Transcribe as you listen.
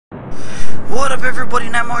What up everybody,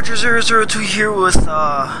 Nightmarcher002 here with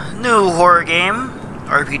a new horror game,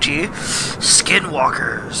 RPG,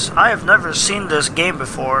 Skinwalkers. I have never seen this game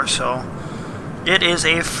before, so it is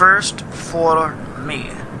a first for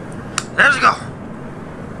me. Let's go!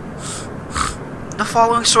 The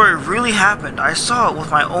following story really happened. I saw it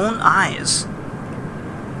with my own eyes.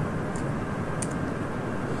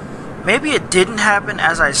 Maybe it didn't happen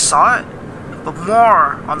as I saw it, but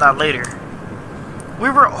more on that later. We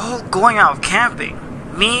were all going out camping,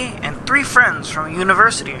 me and 3 friends from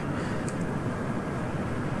university.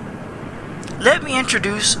 Let me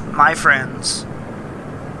introduce my friends.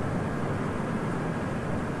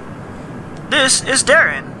 This is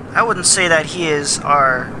Darren. I wouldn't say that he is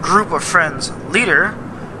our group of friends leader.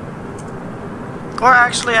 Or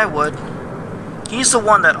actually I would. He's the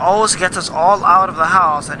one that always gets us all out of the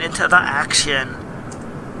house and into the action.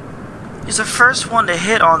 He's the first one to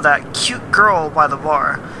hit on that cute girl by the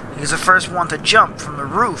bar. He's the first one to jump from the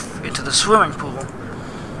roof into the swimming pool.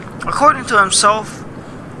 According to himself,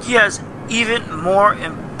 he has even more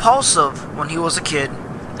impulsive when he was a kid.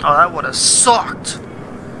 Oh, that would have sucked.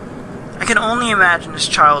 I can only imagine his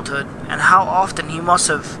childhood and how often he must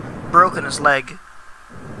have broken his leg,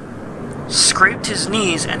 scraped his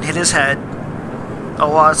knees, and hit his head.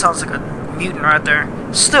 Oh wow, that sounds like a mutant right there.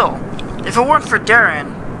 Still, if it weren't for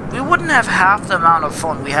Darren, we wouldn't have half the amount of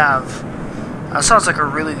fun we have. That sounds like a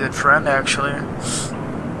really good friend, actually.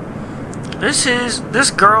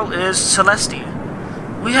 This girl is Celeste.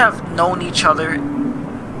 We have known each other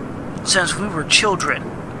since we were children.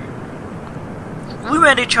 We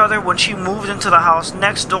met each other when she moved into the house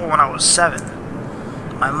next door when I was 7.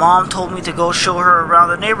 My mom told me to go show her around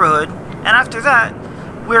the neighborhood, and after that,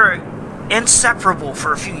 we were inseparable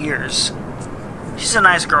for a few years. She's a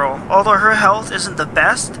nice girl. Although her health isn't the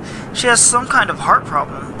best, she has some kind of heart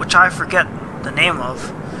problem, which I forget the name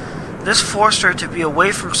of. This forced her to be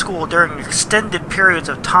away from school during extended periods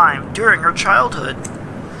of time during her childhood.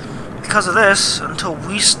 Because of this, until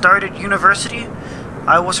we started university,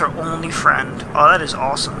 I was her only friend. Oh, that is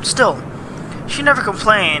awesome. Still, she never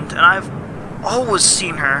complained, and I've always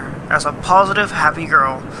seen her as a positive, happy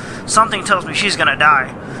girl. Something tells me she's gonna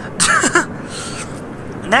die.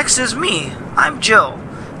 Next is me. I'm Joe.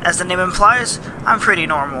 As the name implies, I'm pretty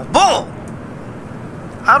normal. Bull!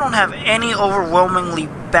 I don't have any overwhelmingly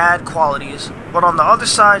bad qualities, but on the other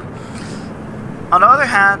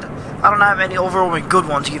hand, I don't have any overwhelming good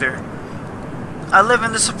ones either. I live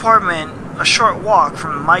in this apartment a short walk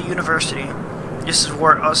from my university. This is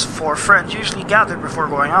where us 4 friends usually gather before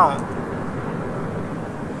going out.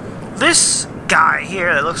 This guy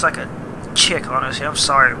here that looks like a chick, honestly, I'm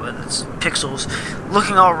sorry, but it's pixels,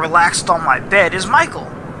 looking all relaxed on my bed is Michael.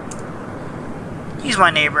 He's my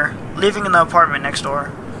neighbor, living in the apartment next door.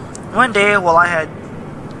 One day, while I had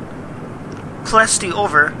Plesty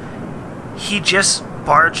over, he just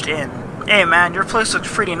barged in. Hey man, your place looks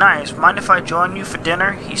pretty nice. Mind if I join you for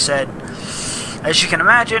dinner? He said. As you can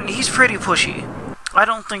imagine, he's pretty pushy. I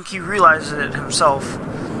don't think he realizes it himself.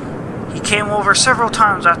 He came over several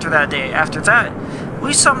times after that day. After that,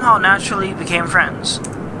 we somehow naturally became friends.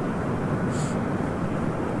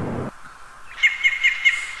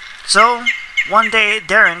 So, one day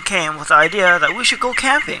Darren came with the idea that we should go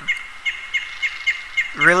camping.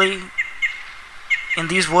 Really? In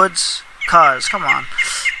these woods? Cause, come on.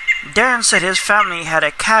 Darren said his family had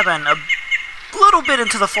a cabin a little bit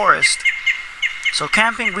into the forest. So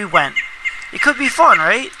camping we went. It could be fun,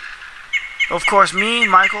 right? Of course, me,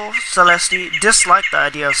 Michael, Celeste disliked the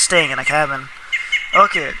idea of staying in a cabin.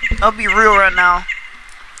 Okay, I'll be real right now.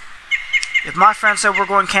 If my friend said we're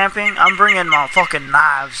going camping, I'm bringing my fucking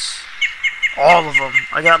knives. All of them.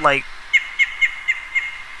 I got like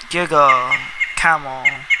Giga, Camel,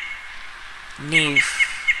 Neef.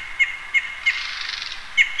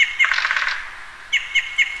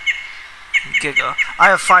 Giga. I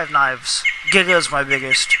have 5 knives. Giga is my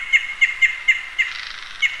biggest.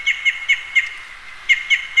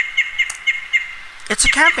 It's a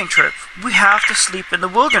camping trip. We have to sleep in the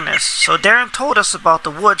wilderness, so Darren told us about the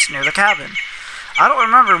woods near the cabin. I don't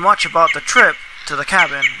remember much about the trip to the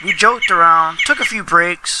cabin. We joked around, took a few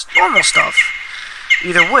breaks, normal stuff.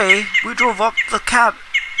 Either way, we drove up to the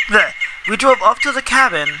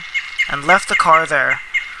cabin and left the car there.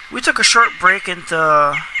 We took a short break in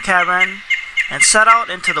the cabin and set out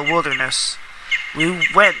into the wilderness. We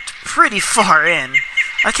went pretty far in.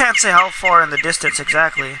 I can't say how far in the distance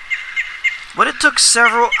exactly, but it took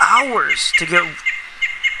several hours to get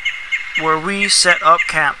where we set up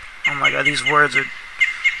camp. Oh my god, these words are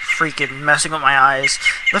freaking messing with my eyes.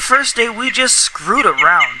 The first day we just screwed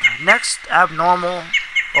around. Next, abnormal.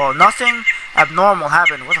 Well, nothing abnormal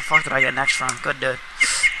happened. What the fuck did I get next from? Good dude.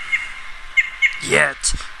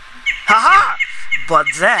 Yet. Haha! But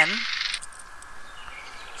then...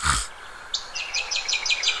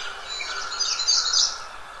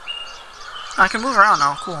 I can move around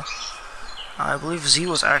now. Cool. I believe Z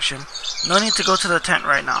was action. No need to go to the tent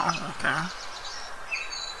right now. Okay.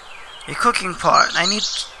 A cooking pot. I need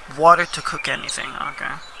water to cook anything.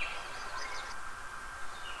 Okay.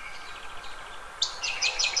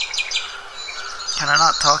 Can I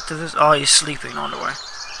not talk to this? Oh, he's sleeping on the way.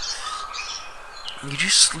 Did you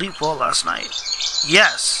sleep well last night?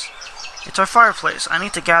 Yes. It's our fireplace. I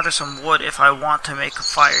need to gather some wood if I want to make a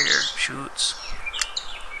fire here. Shoots.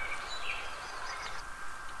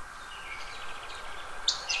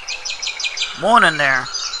 Morning there.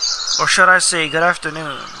 Or should I say good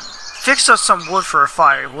afternoon. Fix us some wood for a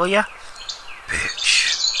fire, will ya?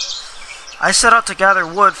 Bitch. I set out to gather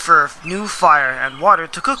wood for a new fire and water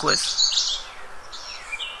to cook with.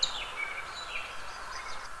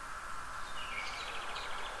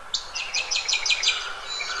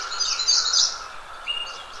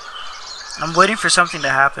 I'm waiting for something to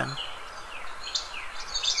happen.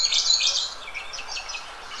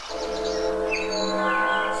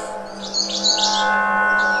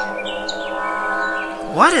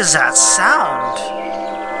 What is that sound?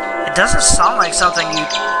 It doesn't sound like something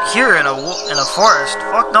you'd hear in a forest.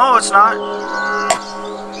 Fuck no, it's not.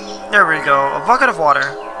 There we go. A bucket of water.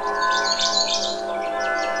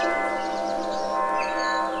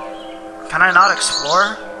 Can I not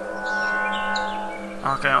explore?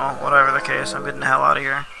 Okay, well, whatever the case, I'm getting the hell out of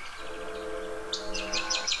here.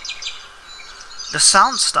 The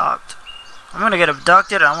sound stopped. I'm gonna get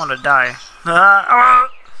abducted and I want to die.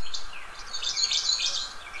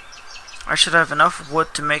 I should have enough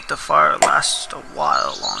wood to make the fire last a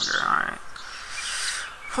while longer. Alright.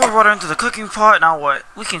 Pour water into the cooking pot. Now what?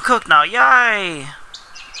 We can cook now. Yay!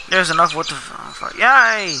 There's enough wood to...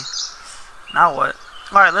 Yay! Now what?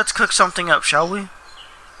 Alright, let's cook something up, shall we?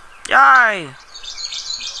 Yay!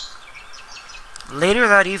 Later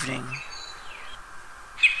that evening...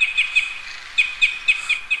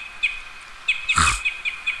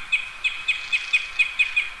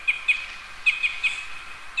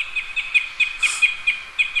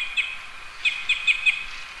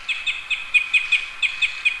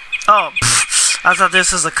 Oh, pfft, I thought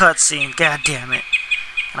this was a cutscene. God damn it.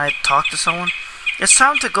 Can I talk to someone? It's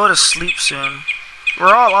time to go to sleep soon.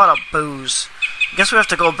 We're all out of booze. Guess we have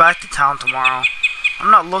to go back to town tomorrow. I'm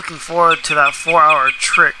not looking forward to that 4-hour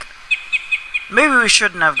trick. Maybe we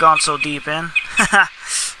shouldn't have gone so deep in.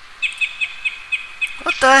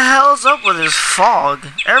 What the hell's up with this fog?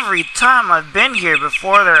 Every time I've been here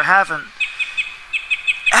before, there haven't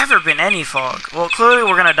ever been any fog. Well, clearly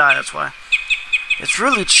we're gonna die, that's why. It's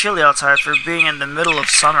really chilly outside for being in the middle of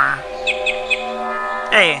summer.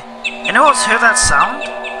 Hey, anyone else hear that sound?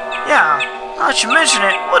 Yeah, now that you mention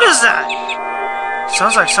it, what is that?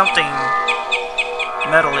 Sounds like something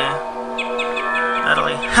metally.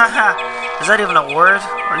 Haha, is that even a word?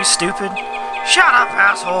 Are you stupid? Shut up,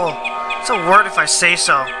 asshole! It's a word if I say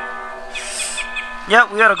so.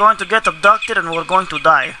 Yep, we are going to get abducted and we're going to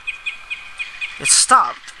die. It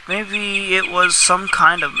stopped. Maybe it was some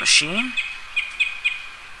kind of machine?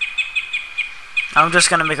 I'm just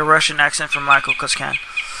gonna make a Russian accent for Michael, cause can.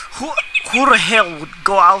 Who the hell would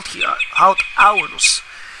go out hours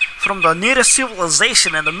from the nearest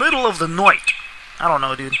civilization in the middle of the night? I don't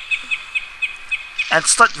know, dude. And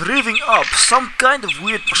start revving up some kind of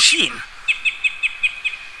weird machine.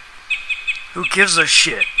 Who gives a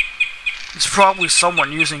shit? It's probably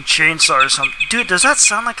someone using chainsaw or something. Dude, does that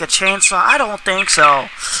sound like a chainsaw? I don't think so.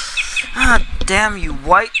 Ah, damn you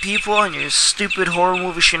white people and your stupid horror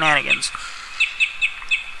movie shenanigans.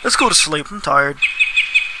 Let's go to sleep. I'm tired.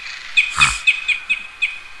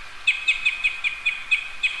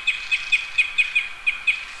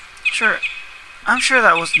 Sure. I'm sure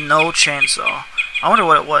that was no chainsaw. I wonder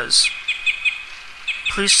what it was.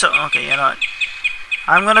 Please so... Okay, you know what?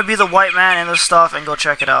 I'm gonna be the white man in this stuff and go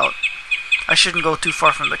check it out. I shouldn't go too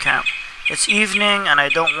far from the camp. It's evening and I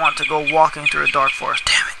don't want to go walking through a dark forest.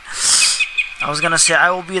 Damn it. I was gonna say I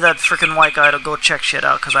will be that freaking white guy to go check shit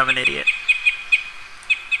out because I'm an idiot.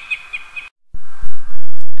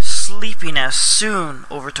 Sleepiness soon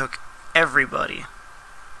overtook everybody.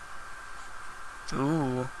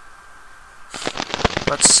 Ooh.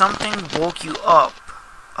 But something woke you up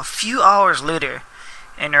a few hours later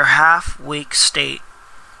in your half-wake state.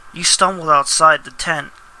 You stumbled outside the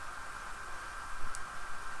tent.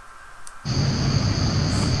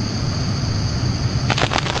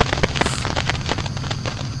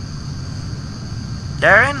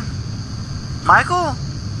 Darren? Michael?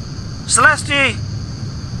 Celeste!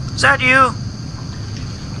 Is that you?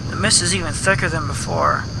 The mist is even thicker than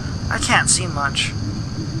before. I can't see much.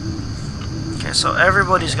 Okay, so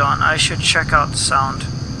everybody's gone. I should check out the sound.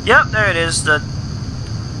 Yep, there it is. The...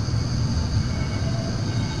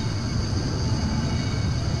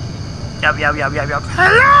 Yep.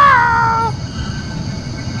 Hello!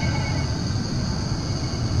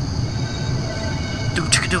 Doom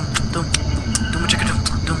chicka doom doom doom chicka doom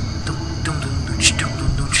doom doom doom doom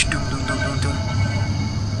doom doom doom.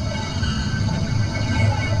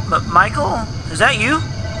 But Michael, is that you?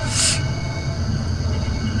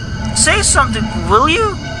 Say something, will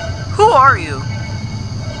you? Who are you?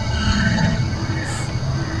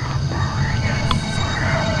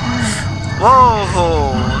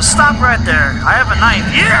 Whoa! Stop right there! I have a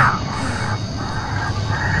knife. Yeah!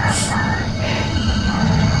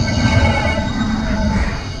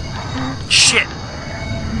 Shit!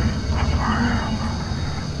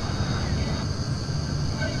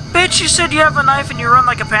 Bitch, you said you have a knife and you run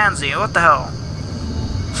like a pansy. What the hell?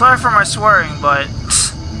 Sorry for my swearing, but...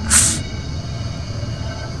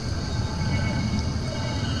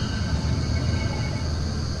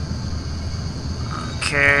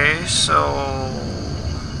 Okay, so...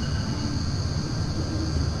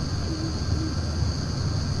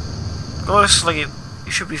 Go to sleep.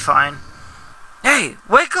 You should be fine. Hey,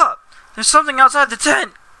 wake up! There's something outside the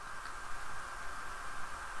tent!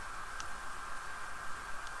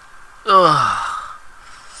 Ugh.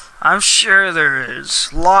 I'm sure there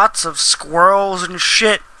is. Lots of squirrels and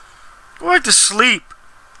shit. Go back to sleep.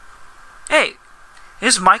 Hey,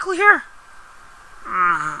 is Michael here?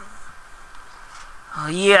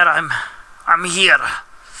 Yeah, I'm here.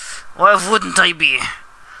 Why wouldn't I be?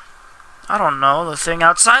 I don't know, the thing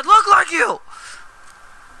outside looked like you!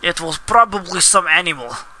 It was probably some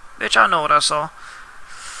animal. Bitch, I know what I saw.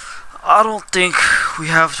 I don't think we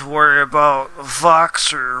have to worry about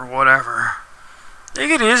Vox or whatever. Take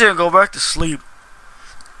it easy and go back to sleep.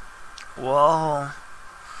 Well,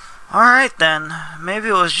 alright then. Maybe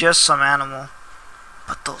it was just some animal.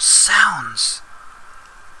 But those sounds...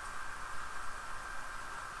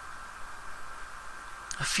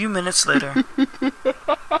 A few minutes later.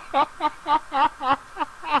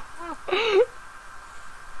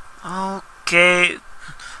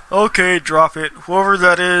 Okay, drop it. Whoever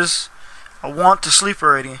that is, I want to sleep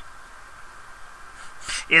already.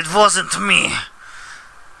 It wasn't me.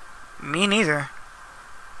 Me neither.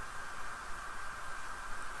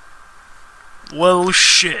 Well,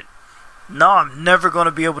 shit. Now I'm never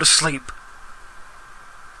gonna be able to sleep.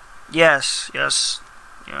 Yes.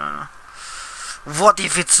 Yeah. What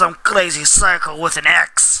if it's some crazy psycho with an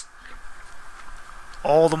axe?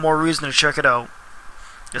 All the more reason to check it out.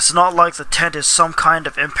 It's not like the tent is some kind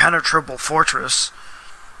of impenetrable fortress.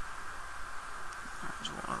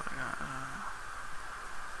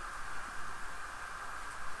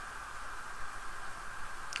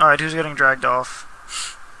 Alright, who's getting dragged off?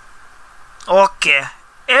 Okay,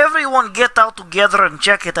 everyone get out together and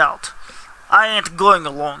check it out. I ain't going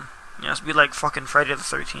alone. Yeah, it's be like fucking Friday the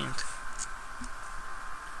 13th.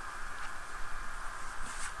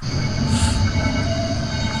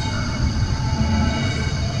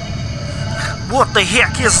 What the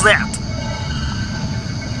heck is that?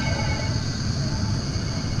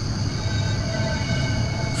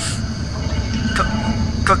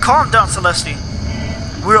 Calm down, Celeste.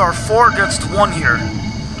 We are 4 against 1 here.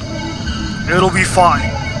 It'll be fine.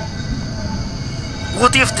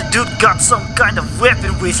 What if the dude got some kind of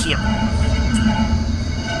weapon with him?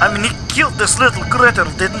 I mean, he killed this little critter,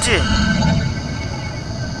 didn't he?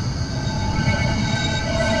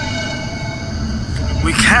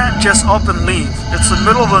 We can't just up and leave. It's the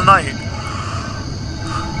middle of the night.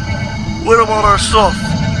 What about our stuff?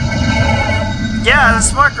 Yeah, the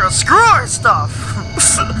smart girl. Screw our stuff.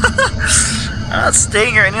 I'm not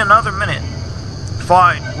staying here in another minute.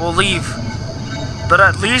 Fine, we'll leave. But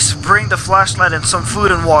at least bring the flashlight and some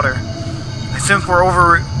food and water. I think you're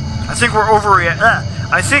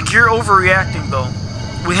overreacting though.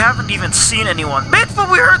 We haven't even seen anyone. Bitch, but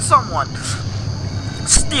we heard someone.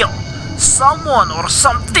 Still. Someone or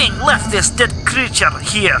something left this dead creature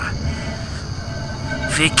here.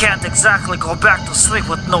 We can't exactly go back to sleep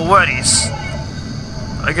with no worries.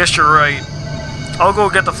 I guess you're right. I'll go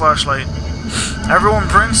get the flashlight. Everyone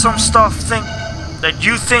bring some stuff that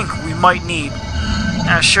you think we might need.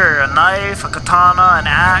 Sure, a knife, a katana, an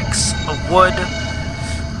axe, a wood.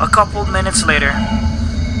 A couple minutes later.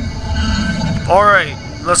 Alright,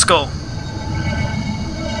 let's go.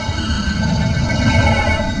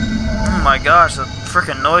 Oh my gosh, the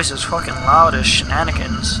freaking noise is fucking loud as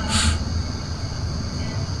shenanigans.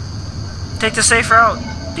 Take the safe route.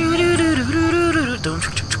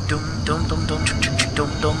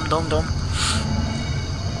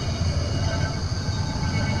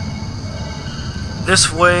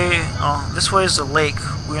 This way, oh, this way is the lake.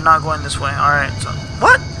 We're not going this way. Alright, so,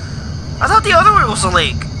 what? I thought the other way was the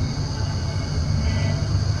lake.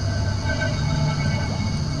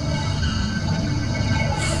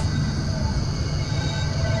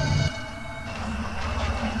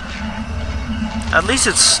 At least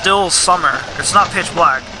it's still summer. It's not pitch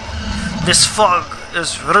black. This fog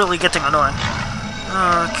is really getting annoying.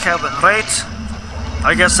 Cabin, right?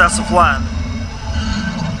 I guess that's the plan.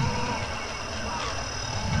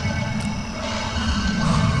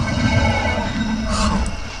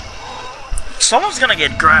 Someone's gonna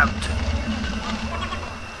get grabbed.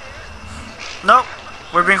 Nope.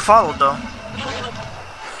 We're being followed though.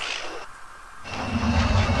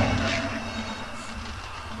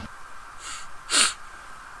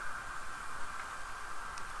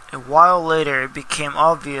 A while later, it became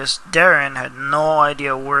obvious Darren had no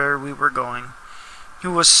idea where we were going. He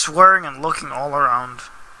was swearing and looking all around.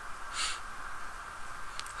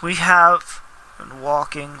 We have been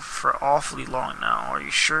walking for awfully long now. Are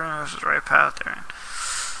you sure this is the right path, Darren?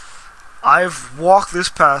 I've walked this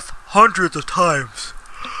path hundreds of times.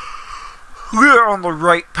 We're on the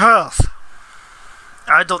right path.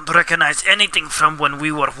 I don't recognize anything from when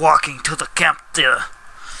we were walking to the camp there.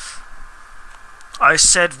 I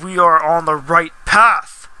said we are on the right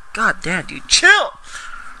path. God damn, dude, chill.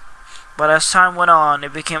 But as time went on,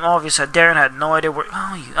 it became obvious that Darren had no idea where.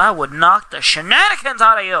 Oh, I would knock the shenanigans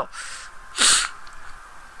out of you.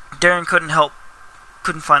 Darren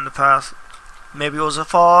couldn't find the path. Maybe it was a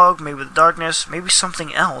fog, maybe the darkness, maybe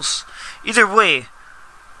something else. Either way,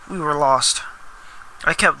 we were lost.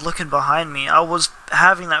 I kept looking behind me. I was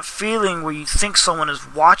having that feeling where you think someone is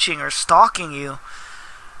watching or stalking you.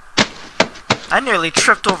 I nearly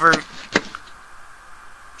tripped over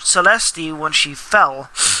Celeste when she fell.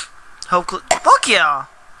 Fuck yeah!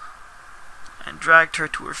 And dragged her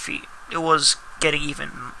to her feet. It was getting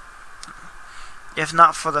even. If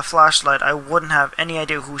not for the flashlight, I wouldn't have any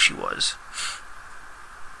idea who she was.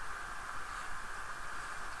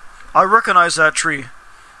 I recognize that tree.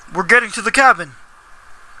 We're getting to the cabin.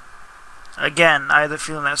 Again, I had the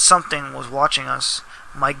feeling that something was watching us.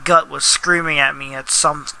 My gut was screaming at me that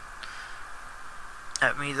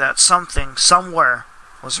something, somewhere,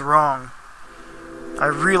 was wrong. I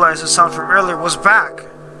realized the sound from earlier was back,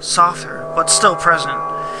 softer, but still present.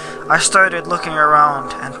 I started looking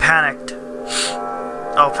around and panicked.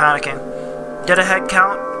 Oh, panicking. Did a head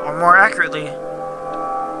count, or more accurately,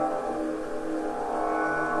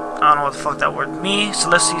 I don't know what the fuck that word. Me,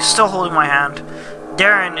 Celeste, still holding my hand.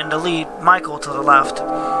 Darren in the lead, Michael to the left.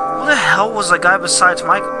 Who the hell was the guy besides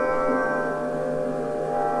Michael?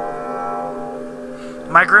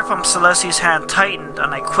 My grip on Celeste's hand tightened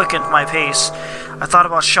and I quickened my pace. I thought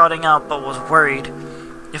about shouting out but was worried.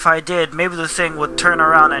 If I did, maybe the thing would turn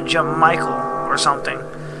around and jump Michael or something.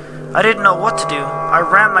 I didn't know what to do. I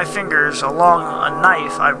ran my fingers along a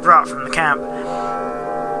knife I brought from the camp.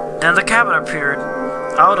 Then the cabin appeared.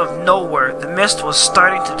 Out of nowhere, the mist was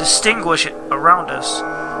starting to disintegrate around us.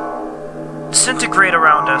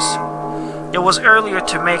 It was earlier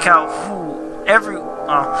to make out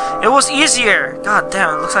it was easier. God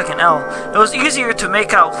damn, it looks like an L. It was easier to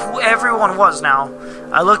make out who everyone was now.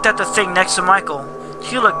 I looked at the thing next to Michael.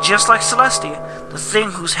 He looked just like Celeste, the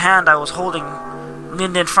thing whose hand I was holding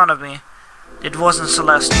leaned in front of me. It wasn't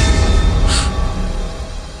Celeste.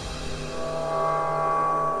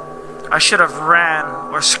 I should have ran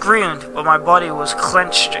or screamed, but my body was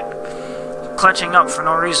clenching up for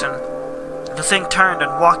no reason. The thing turned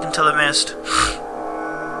and walked into the mist.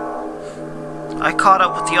 I caught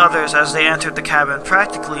up with the others as they entered the cabin,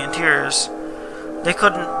 practically in tears. They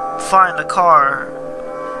couldn't find the car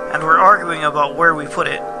and were arguing about where we put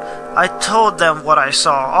it. I told them what I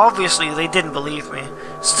saw. Obviously, they didn't believe me.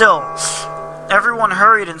 Still, everyone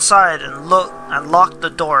hurried inside and locked the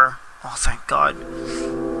door. Oh, thank God.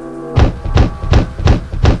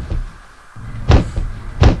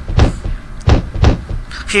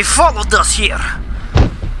 He followed us here.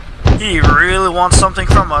 He really wants something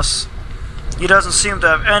from us. He doesn't seem to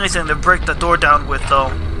have anything to break the door down with,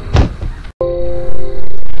 though.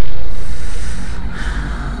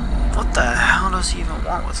 What the hell does he even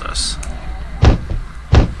want with us?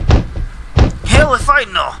 Hell if I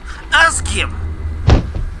know. Ask him.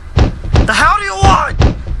 The hell do you want?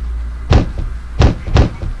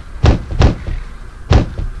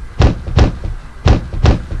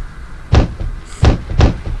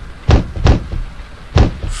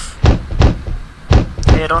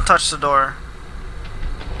 Hey, don't touch the door.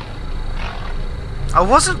 I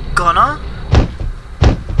wasn't gonna.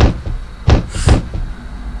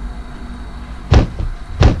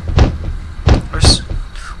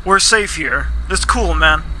 We're safe here. It's cool,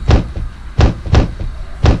 man.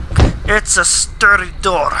 It's a sturdy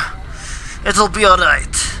door. It'll be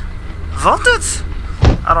alright. Won't it?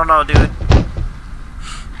 I don't know, dude.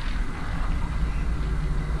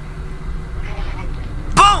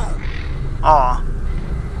 Boom! Aw.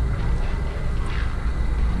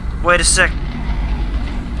 Wait a sec.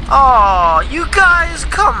 Aw, you guys,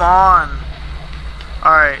 come on.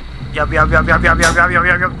 Alright. Yup.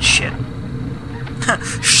 Shit.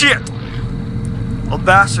 Shit! Well,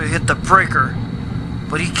 bastard hit the breaker.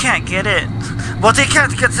 But he can't get in. But he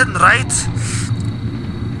can't get in, right?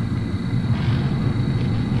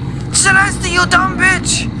 Celeste, you dumb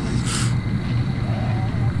bitch!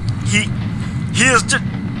 He is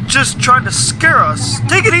just trying to scare us.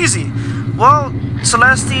 Take it easy. Well,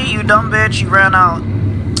 Celeste, you dumb bitch, you ran out.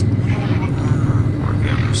 Poor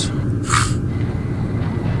gamers.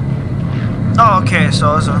 Oh, okay,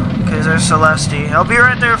 so okay, there's Celeste. I'll be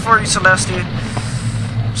right there for you, Celeste.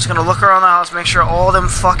 Just gonna look around the house, make sure all them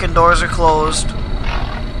fucking doors are closed.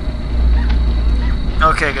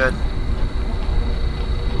 Okay, good.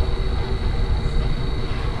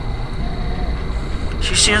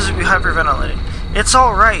 She seems to be hyperventilating. It's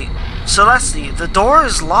alright. Celeste, the door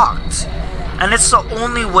is locked. And it's the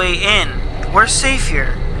only way in. We're safe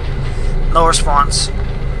here. No response.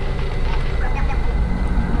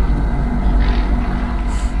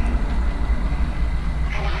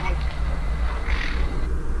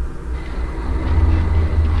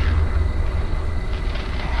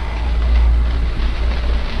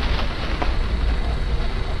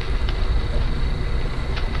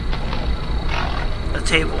 A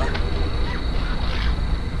table.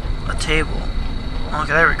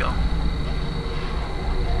 Okay, there we go.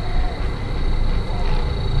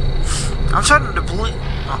 I'm starting to believe.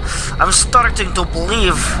 I'm starting to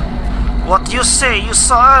believe what you say you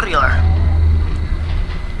saw earlier.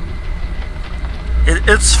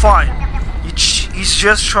 It's fine. He's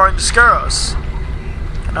just trying to scare us.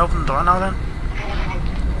 Can I open the door now then?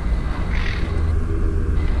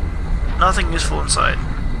 Nothing useful inside.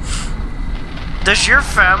 Does your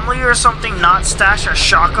family or something not stash a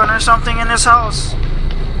shotgun or something in this house?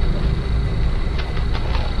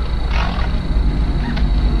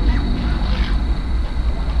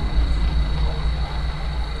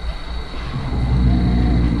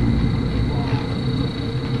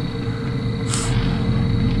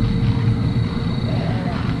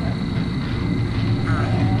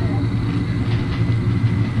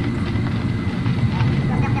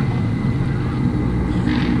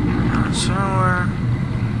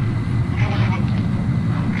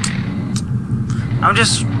 I'm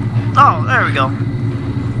just... Oh, there we go.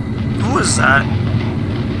 Who is that?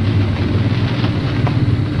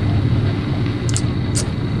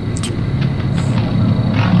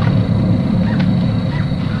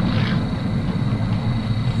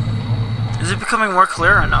 Is it becoming more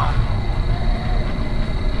clear or no?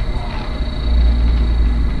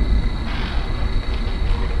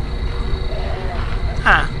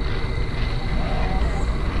 Huh.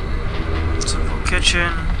 Simple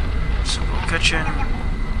kitchen. Kitchen.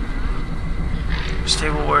 There's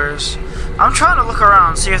tablewares. I'm trying to look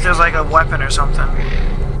around, see if there's like a weapon or something.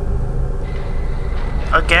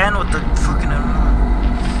 Again with the fucking...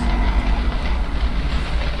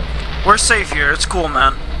 We're safe here. It's cool,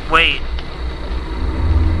 man. Wait.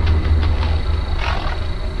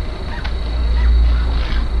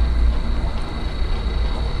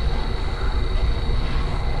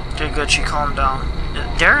 Okay, good. She calmed down.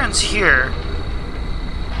 Darren's here.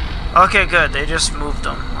 Okay, good. They just moved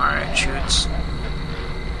them. Alright, shoots.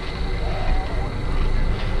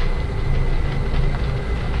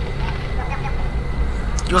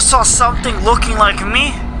 You saw something looking like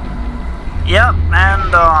me? Yep,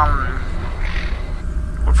 and,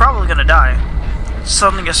 we're probably gonna die.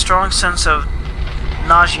 Suddenly a strong sense of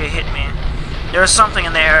nausea hit me. There was something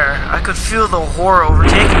in the air. I could feel the horror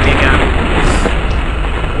overtaking me again.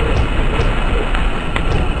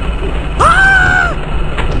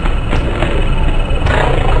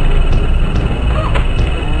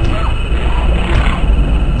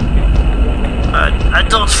 I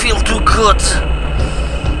don't feel too good.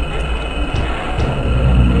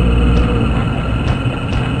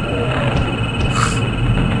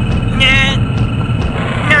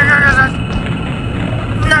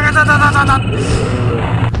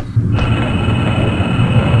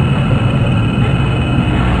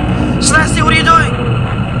 Celeste, what are you doing?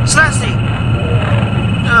 Celeste!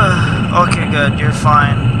 Okay, good, you're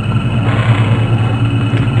fine.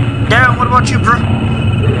 Darren, what about you, bro?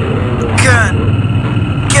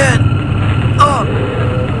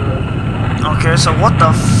 Okay, so what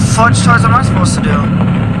the fudge toys am I supposed to do? Do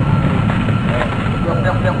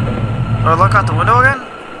I look out the window again?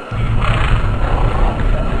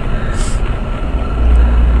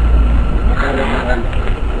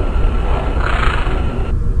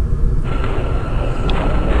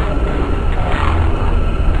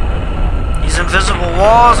 These invisible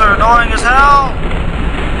walls are annoying as hell!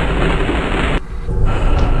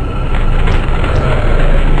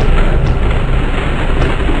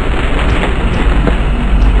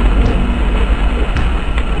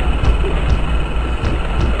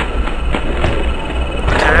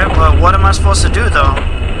 What am I supposed to do, though?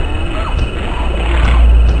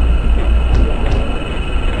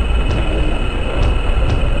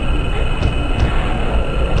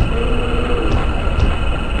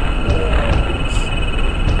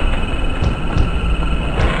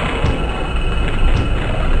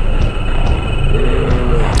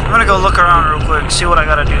 I'm gonna go look around real quick, see what I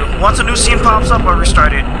gotta do. Once a new scene pops up, I'll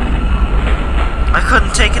restart it. I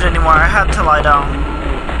couldn't take it anymore, I had to lie down.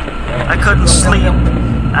 I couldn't sleep.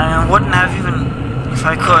 I wouldn't have even if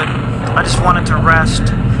I could. I just wanted to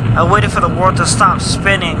rest. I waited for the world to stop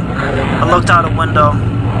spinning. I looked out a window.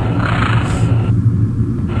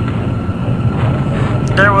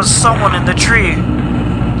 There was someone in the tree.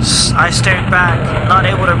 I stared back, not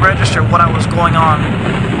able to register what was going on.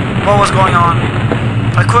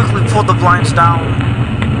 I quickly pulled the blinds down.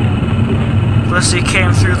 Felicity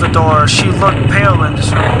came through the door. She looked pale and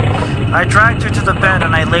disheveled. I dragged her to the bed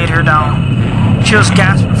and I laid her down. She was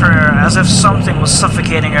gasping for air, as if something was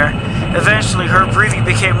suffocating her. Eventually, her breathing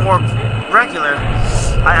became more regular.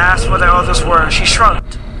 I asked where the others were. She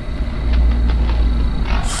shrugged.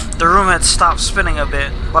 The room had stopped spinning a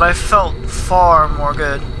bit, but I felt far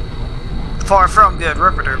from good,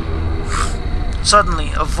 Ripper.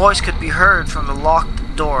 Suddenly, a voice could be heard from the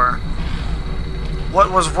locked door. What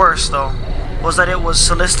was worse, though, was that it was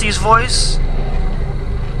Celeste's voice.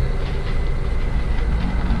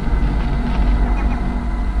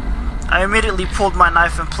 I immediately pulled my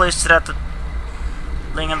knife and placed it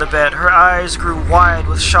laying in the bed. Her eyes grew wide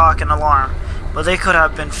with shock and alarm, but they could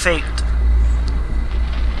have been faked.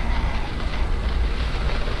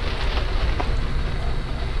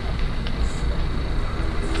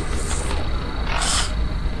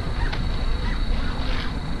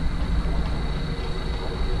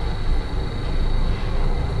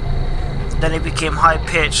 Then it became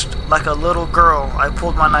high-pitched, like a little girl. I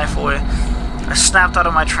pulled my knife away. I snapped out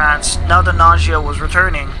of my trance. Now the nausea was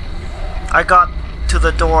returning. I got to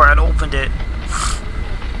the door and opened it.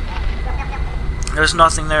 There's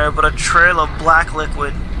nothing there but a trail of black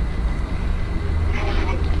liquid.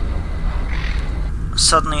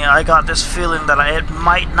 Suddenly, I got this feeling that it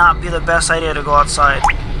might not be the best idea to go outside.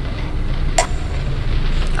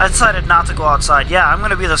 I decided not to go outside. Yeah, I'm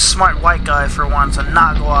gonna be the smart white guy for once and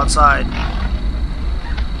not go outside.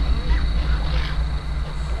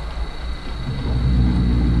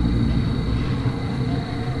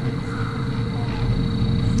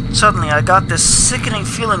 Suddenly, I got this sickening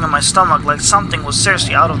feeling in my stomach, like something was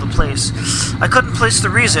seriously out of the place. I couldn't place the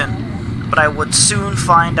reason, but I would soon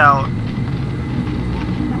find out.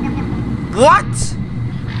 What?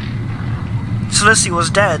 Celeste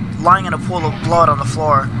was dead, lying in a pool of blood on the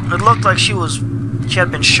floor. It looked like she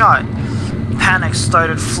had been shot. Panic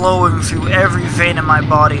started flowing through every vein in my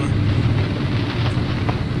body.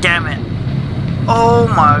 Damn it. Oh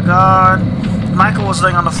my god. Michael was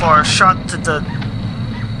laying on the floor, shot to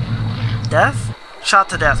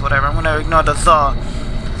death, whatever. I'm gonna ignore the "the."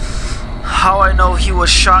 How I know he was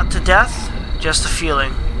shot to death? Just a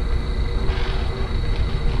feeling.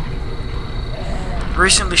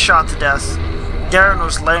 Recently shot to death. Darren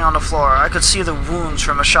was laying on the floor. I could see the wounds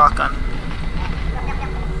from a shotgun.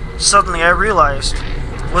 Suddenly I realized,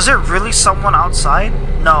 was there really someone outside?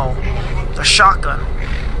 No. The shotgun.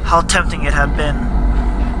 How tempting it had been.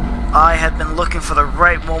 I had been looking for the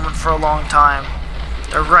right moment for a long time.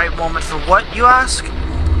 The right moment for what, you ask?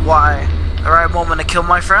 Why, the right moment to kill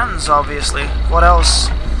my friends, obviously. What else?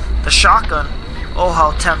 The shotgun. Oh,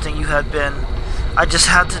 how tempting you had been. I just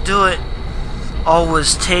had to do it.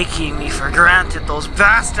 Always taking me for granted, those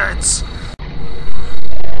bastards.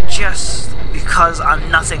 Just because I'm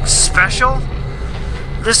nothing special?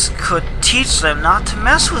 This could teach them not to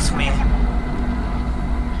mess with me.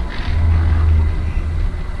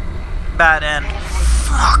 Bad end.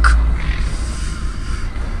 Fuck.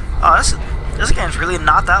 Oh, this game's really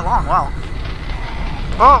not that long. Wow.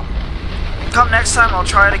 Well, come next time, I'll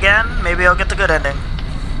try it again. Maybe I'll get the good ending.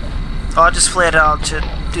 Oh, I'll just play it out to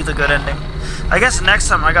do the good ending. I guess next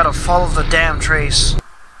time I gotta follow the damn trace.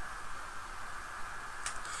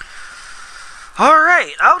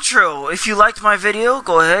 Alright, outro. If you liked my video,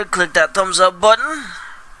 go ahead, click that thumbs up button.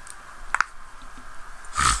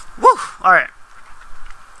 Woo! Alright.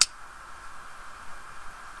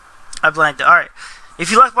 I blanked it. Alright. If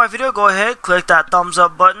you liked my video, go ahead, click that thumbs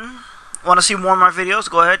up button. Want to see more of my videos?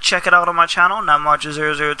 Go ahead, check it out on my channel,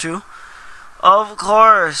 NightMarcher002. Of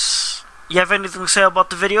course, you have anything to say about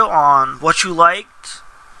the video on what you liked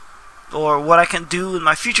or what I can do in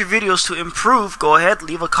my future videos to improve, go ahead,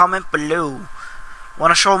 leave a comment below.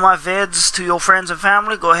 Want to show my vids to your friends and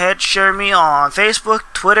family? Go ahead, share me on Facebook,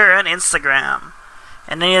 Twitter, and Instagram.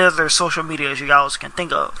 And any other social medias you guys can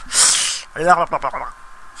think of.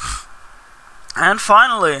 And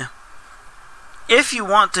finally, if you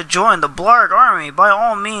want to join the Blarg Army, by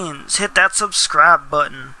all means, hit that subscribe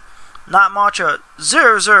button.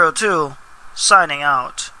 NightMarcher002, signing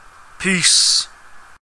out. Peace.